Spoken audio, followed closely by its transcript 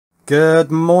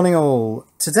Good morning all.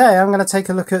 Today I'm going to take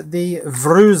a look at the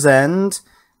Vruzend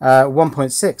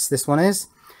 1.6, this one is,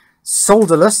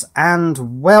 solderless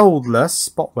and weldless,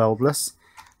 spot weldless,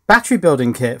 battery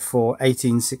building kit for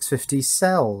 18650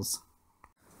 cells.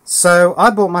 So I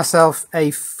bought myself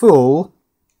a full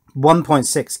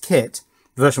 1.6 kit,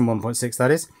 version 1.6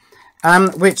 that is,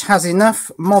 which has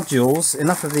enough modules,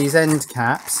 enough of these end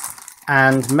caps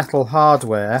and metal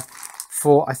hardware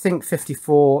for I think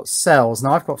 54 cells.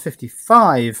 Now I've got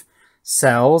 55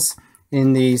 cells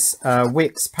in these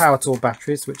Wix power tool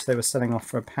batteries, which they were selling off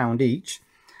for £1 each.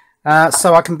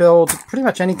 So I can build pretty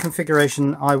much any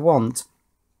configuration I want.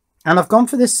 And I've gone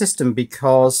for this system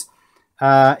because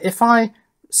if I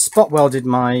spot welded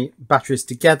my batteries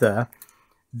together,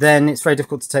 then it's very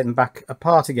difficult to take them back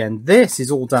apart again. This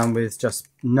is all done with just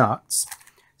nuts.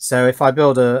 So if I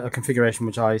build a configuration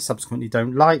which I subsequently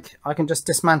don't like, I can just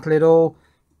dismantle it all,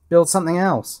 build something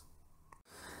else.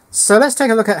 So let's take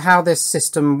a look at how this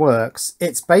system works.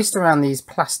 It's based around these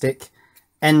plastic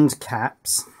end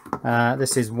caps.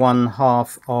 This is one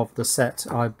half of the set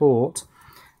I bought.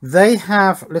 They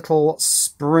have little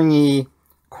springy,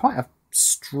 quite a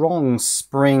strong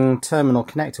spring terminal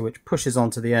connector which pushes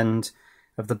onto the end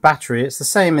of the battery. It's the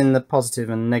same in the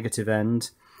positive and negative end.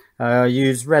 I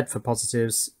use red for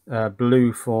positives,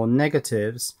 blue for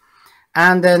negatives.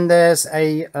 And then there's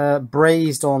a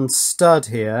brazed on stud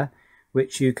here,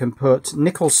 which you can put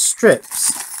nickel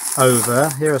strips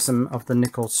over. Here are some of the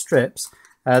nickel strips.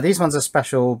 These ones are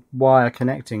special wire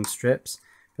connecting strips,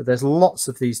 but there's lots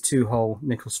of these 2-hole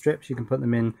nickel strips. You can put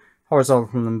them in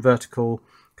horizontal and vertical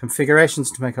configurations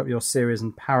to make up your series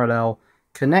and parallel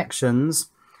connections.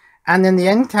 And then the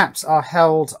end caps are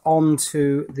held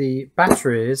onto the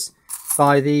batteries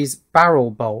by these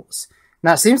barrel bolts.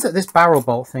 Now it seems that this barrel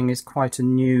bolt thing is quite a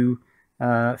new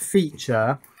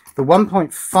feature. The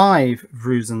 1.5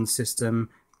 Vruzend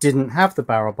system didn't have the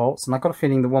barrel bolts, and I got a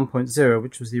feeling the 1.0,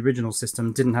 which was the original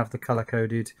system, didn't have the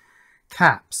color-coded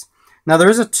caps. Now there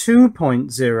is a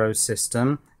 2.0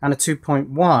 system and a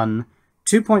 2.1.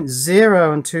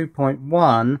 2.0 and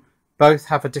 2.1 both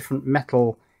have a different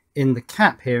metal in the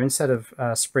cap here. Instead of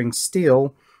spring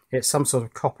steel, it's some sort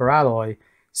of copper alloy,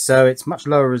 so it's much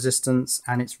lower resistance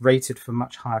and it's rated for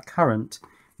much higher current.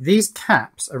 These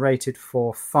caps are rated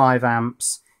for 5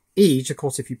 amps each. Of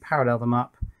course, if you parallel them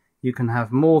up, you can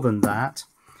have more than that.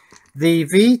 The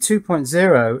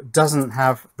V2.0 doesn't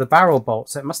have the barrel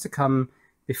bolts, so it must have come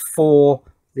before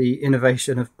the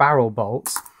innovation of barrel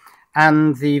bolts.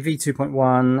 And the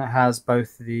V2.1 has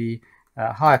both the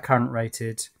higher current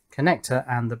rated connector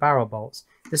and the barrel bolts.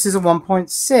 This is a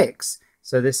 1.6,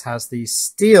 so this has the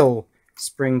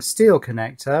spring steel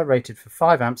connector rated for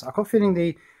 5 amps. I've got a feeling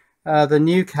the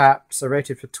new caps are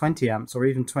rated for 20 amps or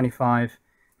even 25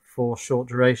 for short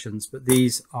durations, but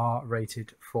these are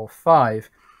rated for 5.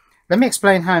 Let me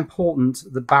explain how important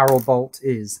the barrel bolt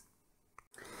is.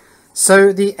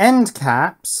 So the end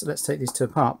caps, let's take these two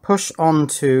apart, push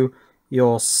onto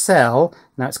your cell.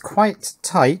 Now it's quite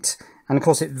tight, and of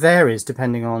course it varies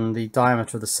depending on the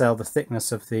diameter of the cell, the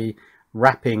thickness of the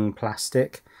wrapping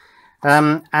plastic.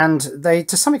 And they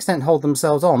to some extent hold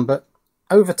themselves on, but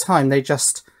over time they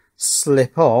just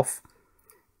slip off.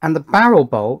 And the barrel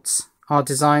bolts are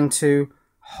designed to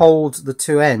hold the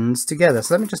two ends together.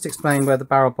 So let me just explain where the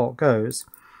barrel bolt goes.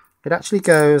 It actually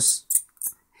goes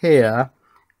here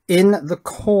in the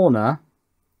corner,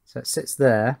 so it sits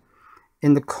there,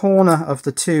 in the corner of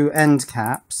the two end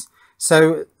caps.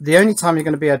 So the only time you're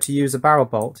going to be able to use a barrel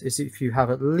bolt is if you have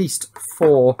at least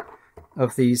 4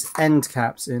 of these end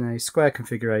caps in a square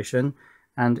configuration,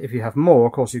 and if you have more,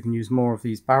 of course, you can use more of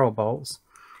these barrel bolts.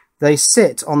 They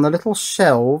sit on the little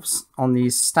shelves on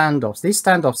these standoffs. These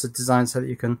standoffs are designed so that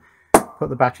you can put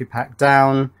the battery pack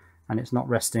down and it's not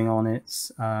resting on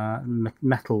its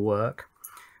metal work.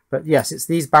 But yes, it's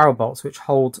these barrel bolts which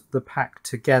hold the pack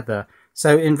together.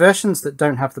 So in versions that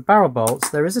don't have the barrel bolts,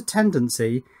 there is a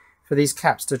tendency for these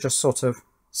caps to just sort of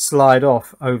slide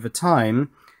off over time.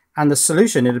 And the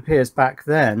solution, it appears back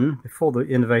then, before the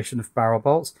innovation of barrel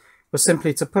bolts, was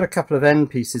simply to put a couple of end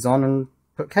pieces on and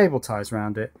put cable ties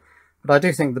around it. But I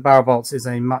do think the barrel bolts is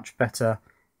a much better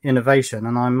innovation,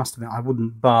 and I must admit I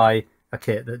wouldn't buy a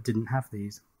kit that didn't have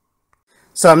these.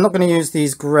 So I'm not going to use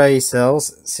these grey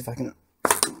cells. Let's see if I can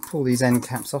pull these end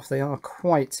caps off. They are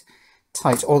quite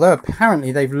tight, although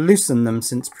apparently they've loosened them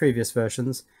since previous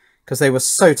versions, because they were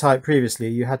so tight previously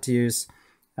you had to use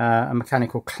a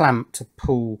mechanical clamp to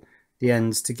pull the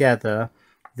ends together.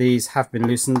 These have been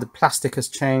loosened. The plastic has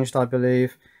changed, I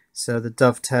believe, so the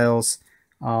dovetails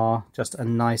are just a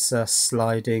nicer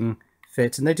sliding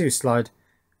fit, and they do slide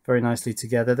very nicely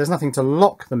together. There's nothing to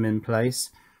lock them in place,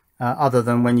 other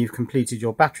than when you've completed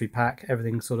your battery pack,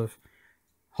 everything sort of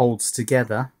holds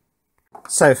together.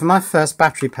 So for my first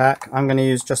battery pack, I'm going to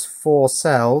use just 4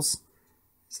 cells.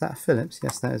 Is that a Philips?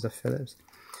 Yes, that is a Philips.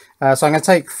 So I'm going to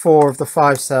take 4 of the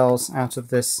 5 cells out of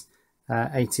this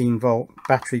 18-volt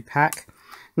battery pack.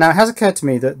 Now it has occurred to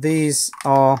me that these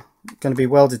are going to be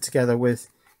welded together with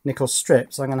nickel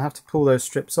strips. I'm going to have to pull those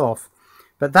strips off,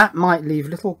 but that might leave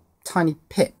little tiny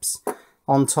pips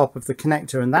on top of the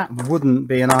connector, and that wouldn't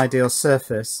be an ideal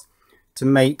surface to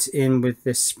mate in with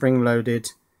this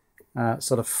spring-loaded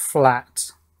sort of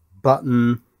flat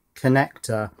button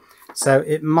connector. So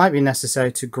it might be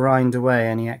necessary to grind away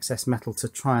any excess metal to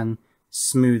try and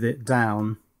smooth it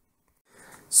down.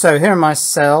 So here are my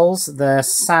cells. They're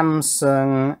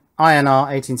Samsung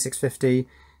INR 18650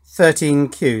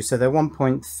 13Q, so they're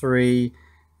 1.3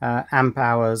 amp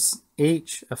hours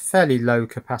each, a fairly low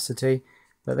capacity,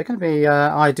 but they're going to be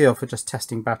ideal for just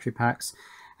testing battery packs.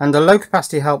 And the low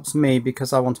capacity helps me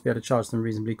because I want to be able to charge them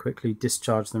reasonably quickly,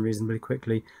 discharge them reasonably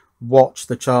quickly, watch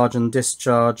the charge and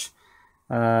discharge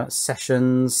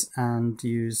sessions, and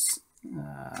use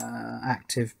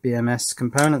active BMS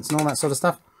components and all that sort of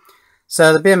stuff.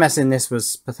 So the BMS in this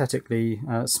was pathetically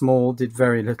small, did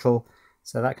very little,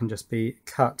 so that can just be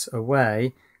cut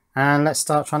away. And let's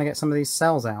start trying to get some of these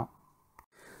cells out.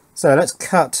 So let's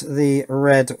cut the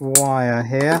red wire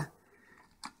here.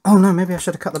 Oh no, maybe I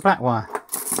should have cut the black wire.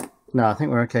 No, I think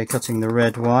we're okay cutting the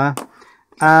red wire.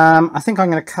 I think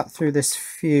I'm going to cut through this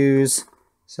fuse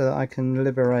so that I can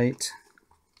liberate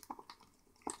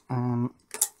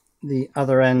the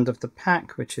other end of the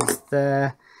pack, which is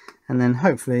there, and then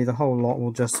hopefully the whole lot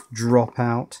will just drop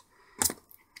out,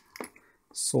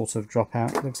 sort of drop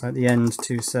out. It looks like the end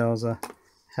 2 cells are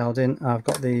held in. I've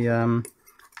got the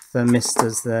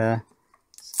thermistors there,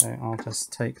 so I'll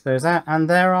just take those out, and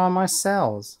there are my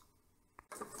cells.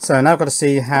 So now I've got to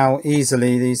see how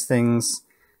easily these things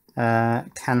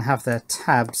can have their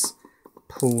tabs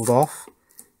pulled off.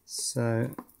 So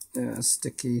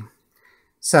sticky.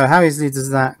 So how easily does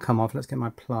that come off? Let's get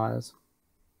my pliers.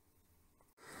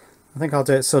 I think I'll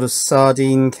do it sort of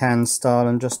sardine can style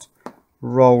and just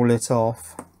roll it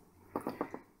off.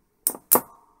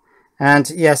 And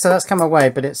yeah, so that's come away,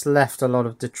 but it's left a lot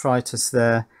of detritus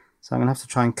there. So I'm going to have to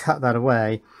try and cut that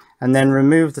away. And then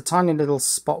remove the tiny little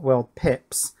spot weld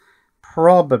pips,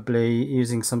 probably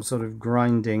using some sort of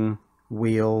grinding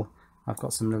wheel. I've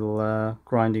got some little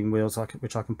grinding wheels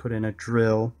which I can put in a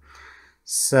drill.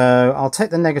 So I'll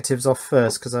take the negatives off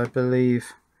first because I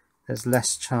believe there's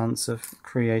less chance of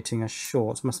creating a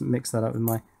short. Mustn't mix that up with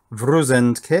my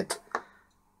Vruzend kit.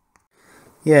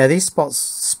 Yeah, these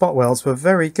spot welds were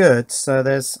very good, so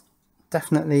there's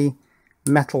definitely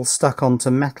metal stuck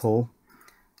onto metal,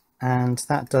 and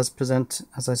that does present,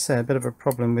 as I say, a bit of a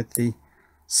problem with the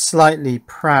slightly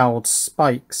proud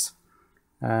spikes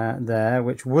there,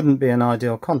 which wouldn't be an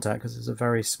ideal contact because it's a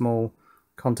very small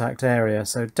contact area.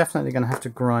 So definitely going to have to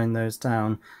grind those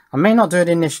down. I may not do it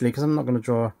initially because I'm not going to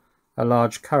draw a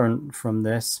large current from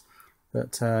this,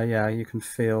 but yeah, you can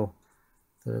feel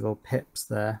the little pips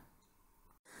there.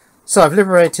 So I've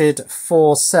liberated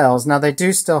 4 cells. Now they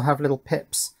do still have little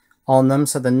pips on them,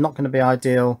 so they're not going to be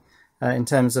ideal in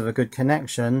terms of a good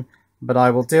connection, but I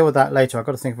will deal with that later. I've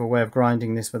got to think of a way of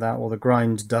grinding this without all the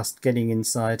grind dust getting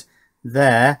inside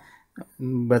there,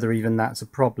 whether even that's a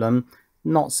problem.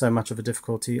 Not so much of a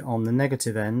difficulty on the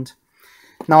negative end.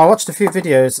 Now I watched a few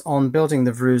videos on building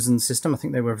the Vruzend system. I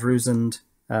think they were Vruzend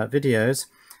videos.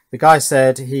 The guy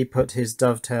said he put his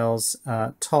dovetails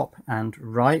top and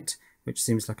right, which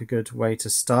seems like a good way to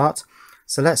start.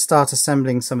 So let's start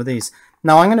assembling some of these.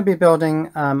 Now I'm going to be building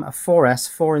a 4S,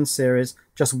 4 in series,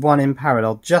 just 1 in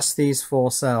parallel, just these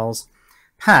 4 cells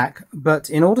pack. But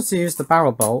in order to use the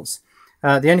barrel bolts,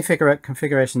 the only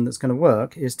configuration that's going to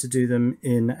work is to do them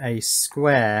in a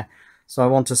square. So I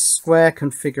want a square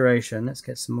configuration. Let's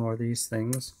get some more of these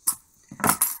things.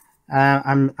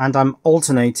 And I'm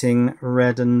alternating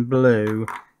red and blue.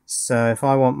 So if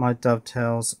I want my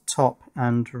dovetails top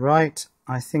and right,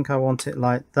 I think I want it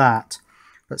like that.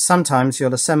 But sometimes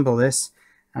you'll assemble this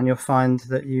and you'll find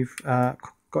that you've got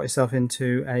yourself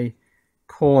into a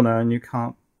corner and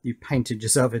you painted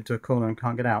yourself into a corner and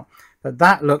can't get out. But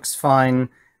that looks fine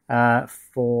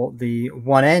for the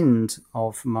one end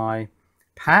of my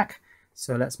pack.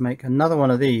 So let's make another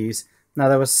one of these. Now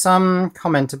there was some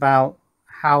comment about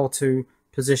how to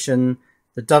position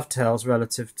the dovetails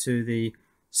relative to the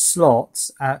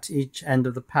slots at each end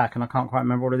of the pack, and I can't quite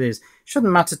remember what it is. It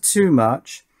shouldn't matter too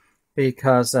much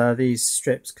because these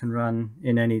strips can run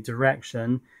in any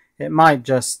direction. It might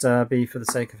just be for the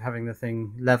sake of having the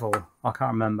thing level. I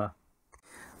can't remember.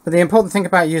 But the important thing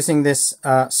about using this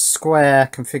square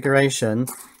configuration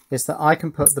is that I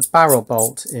can put the barrel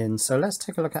bolt in. So let's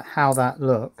take a look at how that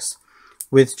looks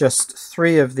with just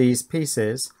 3 of these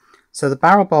pieces. So the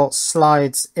barrel bolt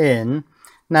slides in.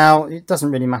 Now it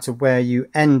doesn't really matter where you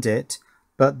end it,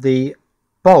 but the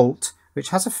bolt, which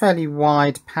has a fairly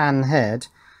wide pan head,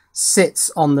 sits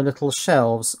on the little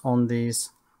shelves on these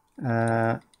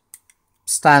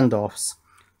standoffs.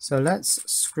 So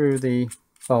let's screw the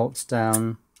bolt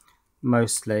down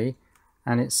mostly,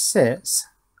 and it sits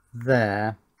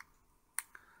there,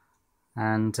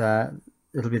 and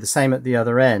it'll be the same at the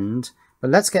other end. But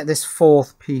let's get this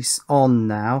 4th piece on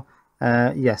now.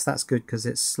 Yes, that's good because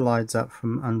it slides up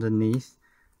from underneath,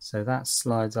 so that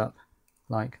slides up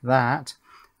like that,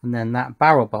 and then that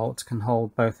barrel bolt can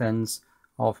hold both ends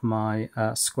of my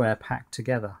square pack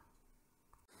together.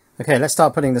 Okay, let's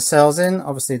start putting the cells in.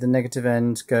 Obviously the negative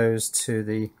end goes to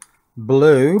the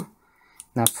blue.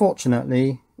 Now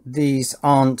fortunately these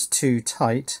aren't too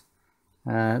tight,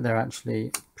 they're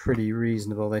actually pretty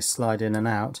reasonable, they slide in and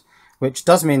out, which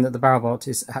does mean that the barrel bolt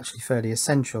is actually fairly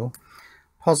essential.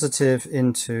 Positive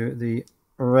into the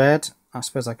red. I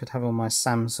suppose I could have all my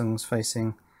Samsungs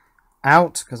facing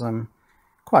out because I'm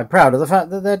quite proud of the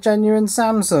fact that they're genuine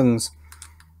Samsungs.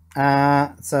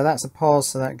 So that's a pos,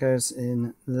 so that goes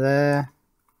in there,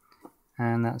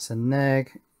 and that's a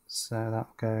neg, so that'll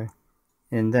go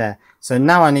in there. So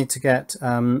now I need to get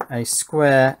a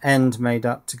square end made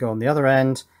up to go on the other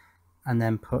end, and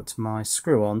then put my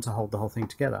screw on to hold the whole thing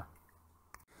together.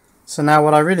 So now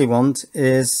what I really want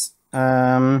is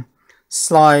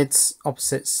slides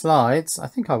opposite slides. I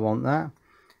think I want that,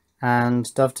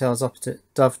 and dovetails opposite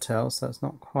dovetails. So that's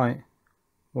not quite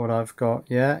what I've got.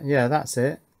 Yeah, that's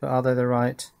it. But are they the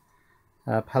right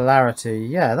polarity?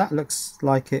 Yeah, that looks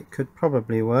like it could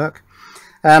probably work.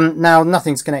 Now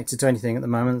nothing's connected to anything at the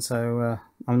moment, so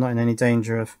I'm not in any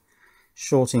danger of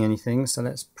shorting anything. So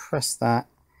let's press that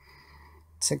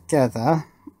together.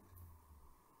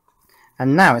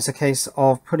 And now it's a case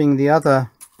of putting the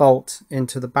other bolt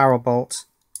into the barrel bolt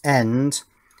end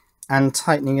and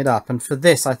tightening it up. And for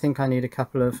this I think I need a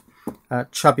couple of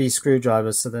chubby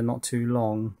screwdrivers so they're not too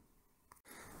long.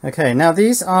 Okay, now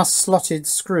these are slotted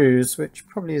screws, which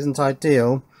probably isn't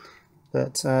ideal,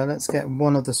 but let's get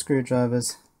one of the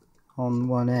screwdrivers on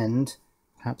one end,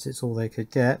 perhaps it's all they could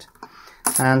get,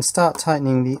 and start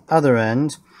tightening the other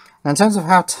end. Now in terms of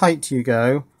how tight you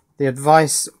go, the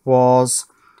advice was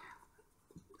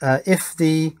if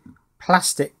the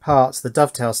plastic parts, the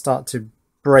dovetails, start to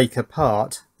break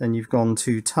apart, then you've gone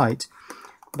too tight.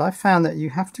 But I found that you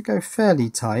have to go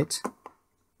fairly tight.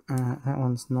 That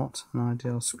one's not an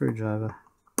ideal screwdriver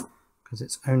because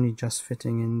it's only just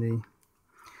fitting in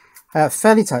the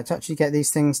fairly tight to actually get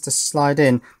these things to slide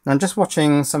in. Now I'm just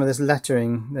watching some of this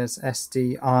lettering. There's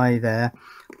SDI there.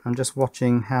 I'm just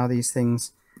watching how these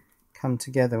things come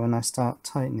together when I start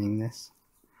tightening this.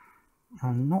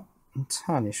 I'm not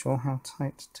entirely sure how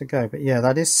tight to go, but yeah,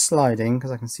 that is sliding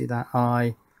because I can see that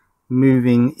eye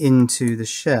moving into the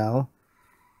shell.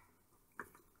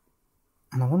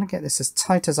 And I want to get this as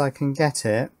tight as I can get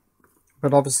it,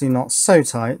 but obviously not so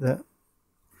tight that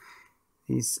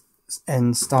these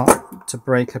ends start to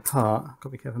break apart. I've got to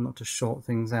be careful not to short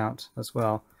things out as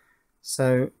well.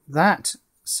 So that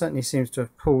certainly seems to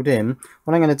have pulled in.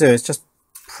 What I'm going to do is just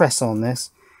press on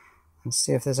this and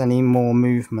see if there's any more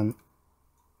movement.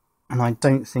 And I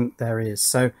don't think there is.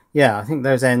 So yeah, I think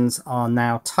those ends are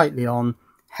now tightly on,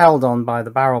 held on by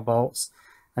the barrel bolts.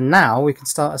 And now we can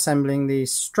start assembling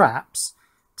these straps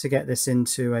to get this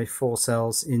into a 4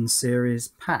 cells in series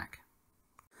pack.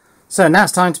 So now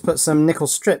it's time to put some nickel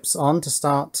strips on to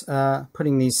start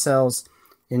putting these cells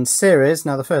in series.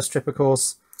 Now the first strip, of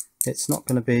course, it's not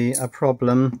going to be a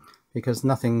problem because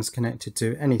nothing's connected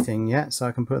to anything yet, so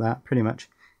I can put that pretty much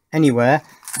anywhere.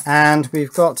 And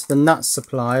we've got the nuts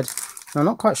supplied. Now, I'm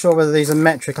not quite sure whether these are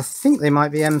metric. I think they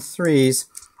might be M3s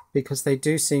because they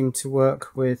do seem to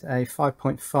work with a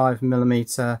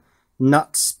 5.5mm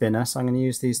nut spinner, so I'm going to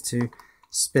use these to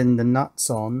spin the nuts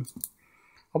on.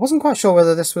 I wasn't quite sure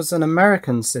whether this was an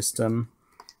American system,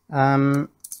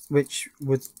 which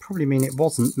would probably mean it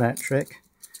wasn't metric,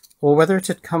 or whether it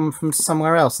had come from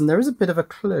somewhere else, and there is a bit of a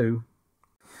clue.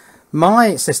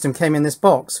 My system came in this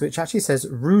box, which actually says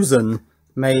Vruzend,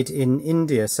 made in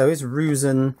India. So is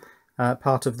Vruzend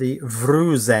part of the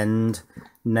Vruzend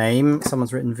name?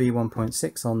 Someone's written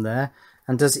V1.6 on there.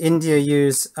 And does India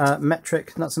use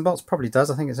metric nuts and bolts? Probably does.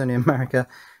 I think it's only America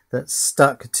that's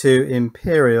stuck to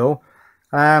imperial.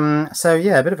 So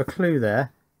yeah, a bit of a clue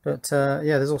there. But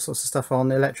yeah, there's all sorts of stuff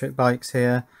on electric bikes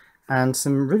here, and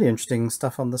some really interesting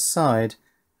stuff on the side.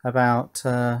 about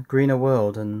greener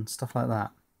world and stuff like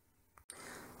that.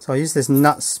 So I use this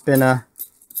nut spinner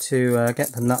to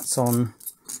get the nuts on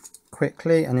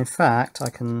quickly, and in fact I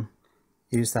can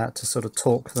use that to sort of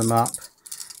torque them up,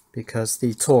 because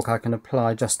the torque I can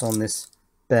apply just on this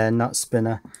bare nut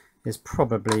spinner is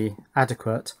probably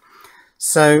adequate.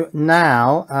 So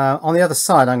now on the other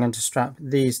side I'm going to strap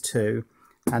these two,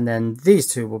 and then these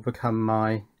two will become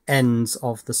my ends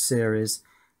of the series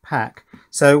pack.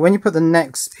 So when you put the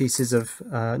next pieces of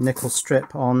nickel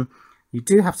strip on, you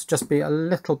do have to just be a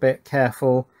little bit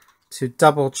careful to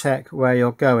double check where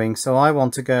you're going. So I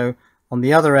want to go on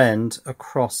the other end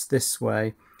across this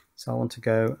way. So I want to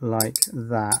go like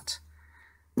that.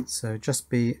 So just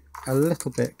be a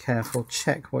little bit careful,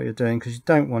 check what you're doing, because you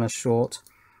don't want to short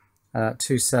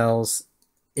two cells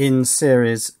in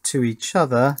series to each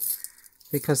other,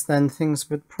 because then things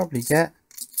would probably get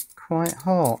quite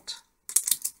hot.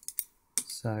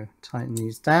 So tighten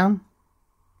these down.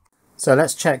 So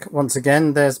let's check once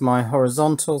again. There's my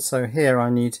horizontal. So here I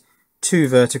need two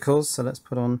verticals. So let's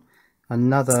put on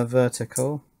another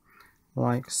vertical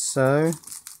like so.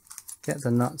 Get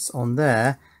the nuts on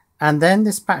there. And then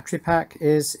this battery pack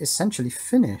is essentially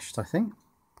finished, I think.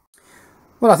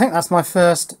 Well, I think that's my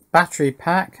first battery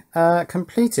pack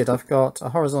completed. I've got a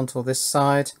horizontal this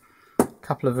side, a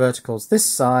couple of verticals this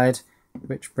side,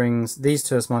 which brings these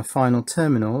two as my final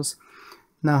terminals.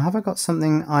 Now, have I got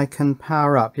something I can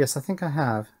power up? Yes, I think I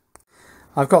have.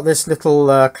 I've got this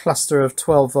little cluster of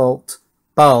 12 volt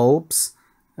bulbs,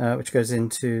 which goes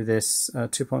into this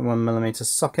 2.1mm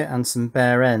socket, and some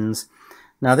bare ends.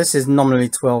 Now, this is nominally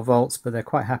 12 volts, but they're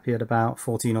quite happy at about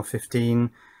 14 or 15,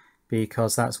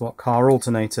 because that's what car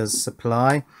alternators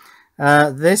supply.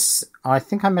 This, I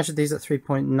think I measured these at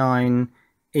 3.9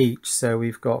 each, so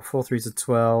we've got 4 3s of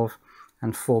 12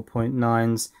 and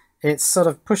 4.9s. It's sort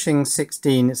of pushing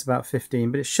 16, it's about 15,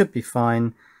 but it should be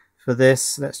fine for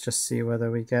this. Let's just see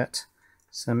whether we get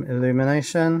some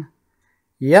illumination.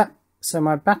 Yep, so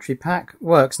my battery pack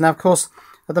works. Now, of course,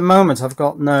 at the moment I've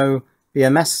got no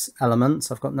BMS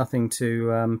elements. I've got nothing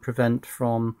to prevent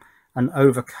from an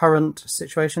overcurrent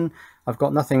situation. I've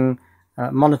got nothing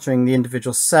monitoring the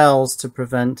individual cells to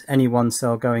prevent any one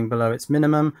cell going below its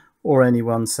minimum or any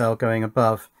one cell going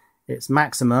above its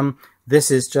maximum.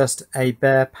 This is just a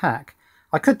bare pack.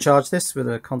 I could charge this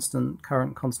with a constant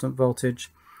current, constant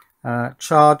voltage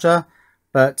charger,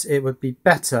 but it would be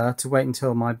better to wait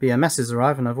until my BMSs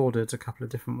arrive, and I've ordered a couple of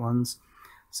different ones,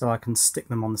 so I can stick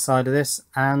them on the side of this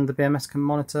and the BMS can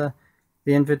monitor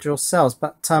the individual cells.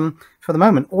 But for the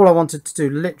moment, all I wanted to do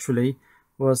literally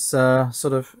was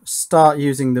sort of start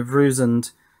using the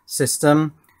Vruzend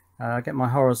system, get my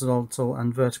horizontal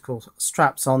and vertical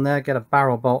straps on there, get a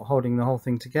barrel bolt holding the whole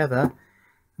thing together,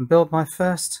 and build my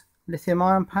first lithium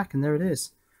ion pack. And there it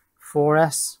is,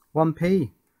 4S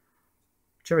 1P.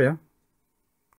 Cheerio.